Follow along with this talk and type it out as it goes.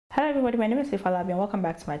everybody, my name is Ifalabi and welcome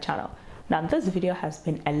back to my channel. Now this video has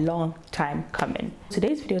been a long time coming.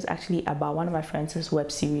 Today's video is actually about one of my friends' web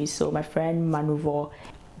series. So my friend Manuvo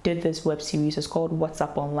did this web series. It's called What's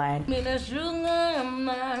Up Online.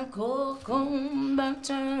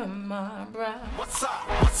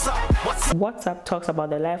 What's Up talks about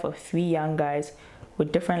the life of three young guys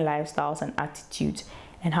with different lifestyles and attitudes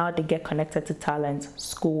and how they get connected to talent,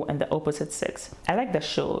 school, and the opposite sex. I like the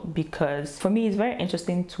show because for me it's very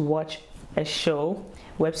interesting to watch a show,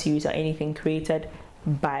 web series, or anything created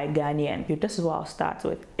by Ghanaian. This is what I'll start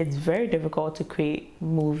with. It's very difficult to create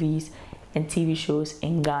movies and TV shows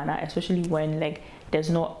in Ghana, especially when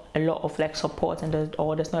there's not a lot of support and there's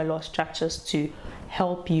not a lot of structures to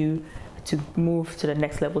help you to move to the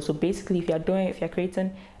next level. So basically, if you're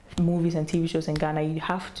creating movies and TV shows in Ghana, you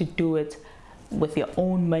have to do it with your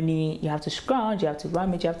own money. You have to scrounge, you have to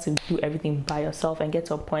rummage, you have to do everything by yourself and get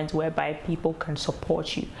to a point whereby people can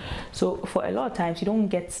support you. So for a lot of times you don't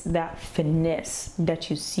get that finesse that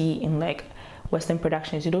you see in Western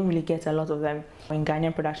productions. You don't really get a lot of them in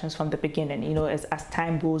Ghanaian productions from the beginning. You know, as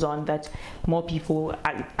time goes on, that more people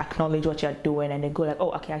acknowledge what you're doing and they go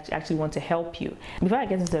oh, okay, I actually want to help you. Before I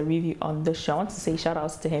get into the review on this show, I want to say shout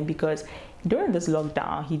outs to him because during this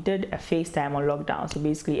lockdown, he did a FaceTime on lockdown. So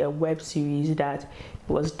basically a web series that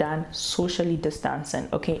was done socially distancing,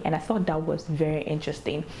 okay? And I thought that was very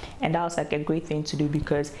interesting. And that was a great thing to do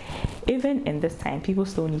because even in this time, people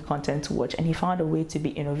still need content to watch. And he found a way to be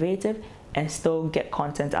innovative and still get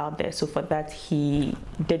content out there. So for that, he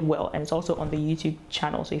did well. And it's also on the YouTube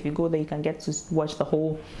channel. So if you go there, you can get to watch the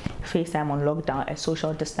whole FaceTime on lockdown, a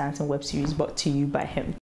social distancing web series brought to you by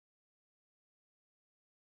him.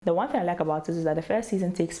 The one thing I like about this is that the first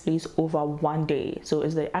season takes place over one day. So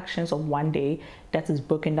it's the actions of one day that is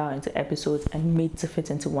broken down into episodes and made to fit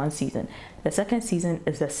into one season. The second season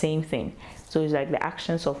is the same thing. So it's the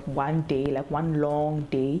actions of one day, one long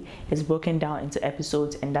day, is broken down into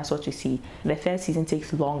episodes, and that's what you see. The third season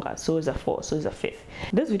takes longer, so is the fourth, so is the fifth.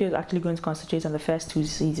 This video is actually going to concentrate on the first two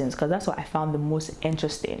seasons because that's what I found the most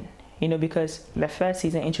interesting. You know, because the first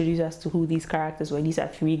season introduced us to who these characters were. These are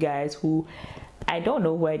three guys who I don't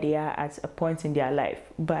know where they are at a point in their life,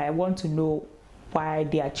 but I want to know why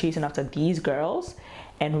they are chasing after these girls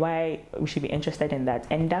and why we should be interested in that.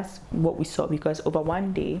 And that's what we saw because over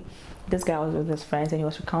one day, this guy was with his friends and he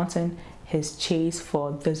was recounting his chase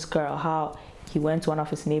for this girl, how he went to one of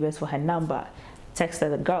his neighbors for her number, texted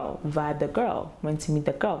the girl, vibed the girl, went to meet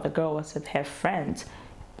the girl. The girl was with her friends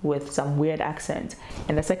with some weird accent.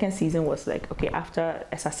 And the second season was okay, after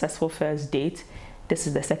a successful first date, this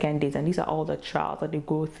is the second date, and these are all the trials that they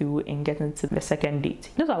go through in getting to the second date.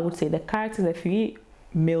 That's what I would say. The characters, the three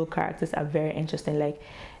male characters, are very interesting.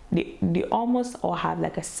 They almost all have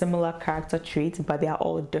a similar character trait, but they are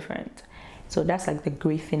all different. So that's the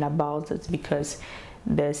great thing about it because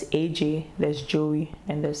there's AJ, there's Joey,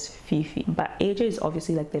 and there's Fifi. But AJ is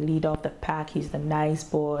obviously the leader of the pack. He's the nice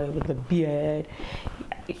boy with the beard.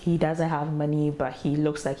 He doesn't have money, but he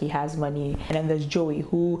looks like he has money. And then there's Joey,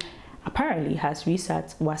 who apparently has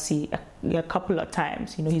researched Wasi a couple of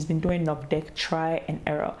times. You know, he's been doing deck try and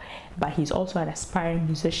error, but he's also an aspiring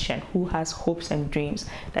musician who has hopes and dreams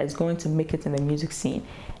that is going to make it in the music scene.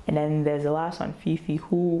 And then there's the last one, Fifi,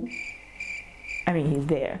 who, I mean, he's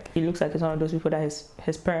there. He looks like he's one of those people that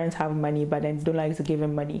his parents have money, but then don't like to give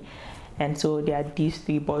him money. And so there are these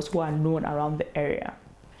three boys who are known around the area.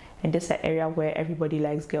 And this is an area where everybody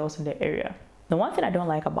likes girls in the area. The one thing I don't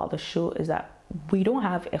like about the show is that we don't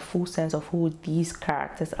have a full sense of who these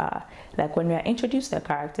characters are. When we are introduced to the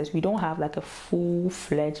characters, we don't have a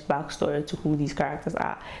full-fledged backstory to who these characters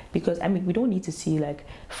are. Because, I mean, we don't need to see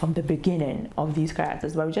from the beginning of these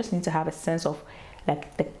characters, but we just need to have a sense of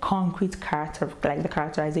the concrete character, the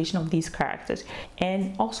characterization of these characters.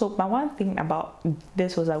 And also, my one thing about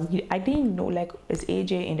this was that I didn't know, is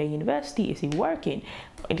AJ in the university? Is he working?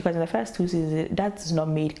 Because in the first two seasons, that's not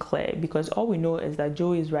made clear. Because all we know is that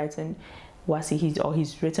Joey is writing Wasi,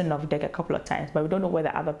 he's written off deck a couple of times, but we don't know where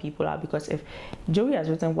the other people are. Because if Joey has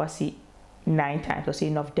written Wasi 9 times or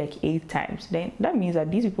say off deck 8 times, then that means that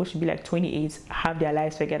these people should be 28, have their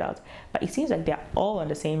lives figured out. But it seems they're all on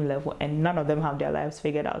the same level and none of them have their lives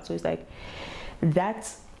figured out. So it's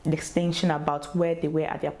that's distinction about where they were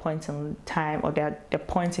at their point in time, or the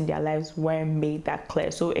points in their lives weren't made that clear.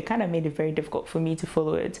 So it kind of made it very difficult for me to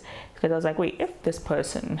follow it because I was wait, if this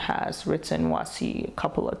person has written Wasi a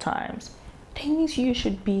couple of times, things you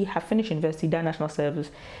should have finished university, done national service,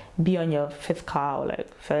 be on your 5th car or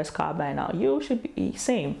first car by now. You should be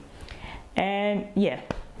same. And yeah,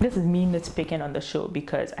 this is me nitpicking on the show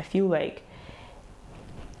because I feel it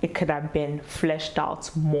could have been fleshed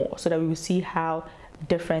out more so that we will see how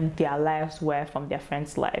different their lives were from their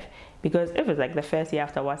friend's life. Because if it's like the first year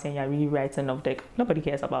after watching, you're rewriting of deck, nobody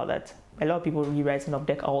cares about that. A lot of people rewriting of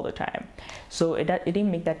deck all the time, so it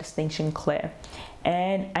didn't make that distinction clear.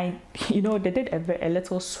 And they did a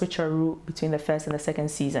little switcheroo between the first and the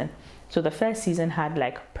second season. So the first season had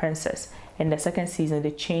like princess, and the second season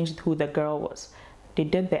they changed who the girl was. They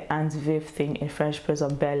did the Aunt Viv thing in Fresh Prince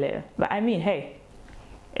of Bel-Air. But I mean, hey,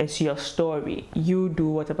 it's your story. You do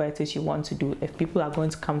whatever it is you want to do. If people are going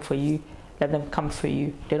to come for you, let them come for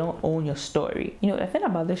you. They don't own your story. The thing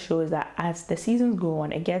about this show is that as the seasons go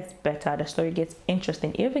on, it gets better. The story gets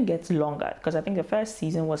interesting. It even gets longer, because I think the first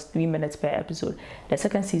season was 3 minutes per episode. The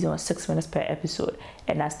second season was 6 minutes per episode.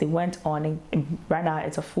 And as they went on, right now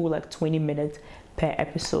it's a full like 20 minutes per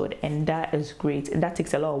episode, and that is great. And that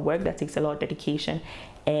takes a lot of work, that takes a lot of dedication,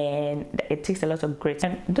 and it takes a lot of grit.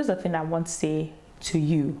 And this is the thing I want to say to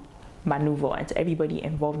you, Manuvo, and to everybody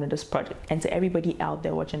involved in this project, and to everybody out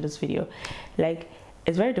there watching this video. Like,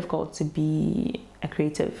 it's very difficult to be a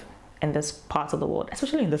creative in this part of the world,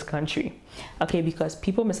 especially in this country, okay? Because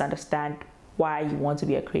people misunderstand why you want to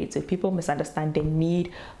be a creative. People misunderstand the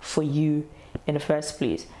need for you in the first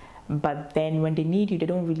place, but then when they need you, they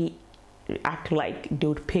don't really act like they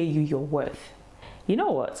would pay you your worth. You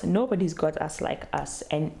know what? Nobody's got us like us.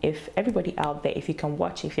 And if everybody out there, if you can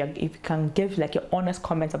watch, if you can give like your honest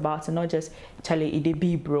comment about it, not just tell it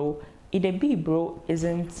be bro. It be bro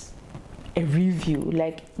isn't a review.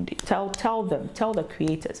 Like, tell the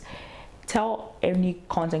creators, tell any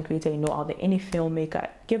content creator you know out there, any filmmaker,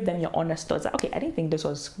 give them your honest thoughts. Okay, I didn't think this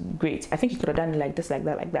was great. I think you could have done it like this, like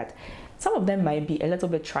that, like that. Some of them might be a little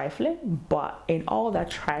bit trifling, but in all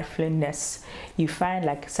that triflingness, you find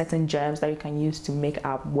like certain gems that you can use to make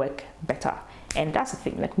our work better. And that's the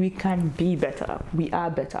thing, like, we can be better. We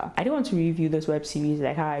are better. I don't want to review this web series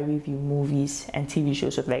like how I review movies and TV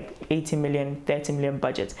shows with like 80 million, 30 million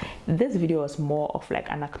budgets. This video is more of like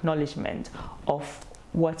an acknowledgement of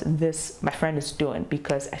what my friend is doing,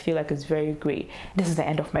 because I feel like it's very great. This is the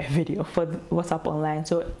end of my video for What's Up Online.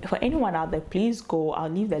 So for anyone out there, please go, I'll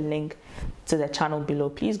leave the link to the channel below.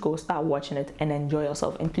 Please go start watching it and enjoy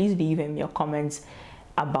yourself, and please leave him your comments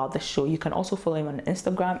about the show. You can also follow him on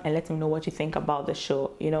Instagram and let him know what you think about the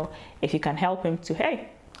show. If you can help him to, hey,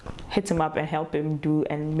 hit him up and help him do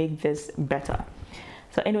and make this better.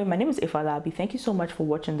 So anyway, my name is Ifalabi. Thank you so much for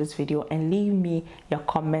watching this video, and leave me your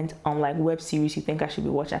comment on like web series you think I should be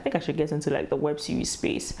watching. I think I should get into like the web series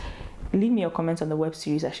space. Leave me your comments on the web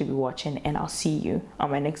series I should be watching, and I'll see you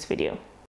on my next video.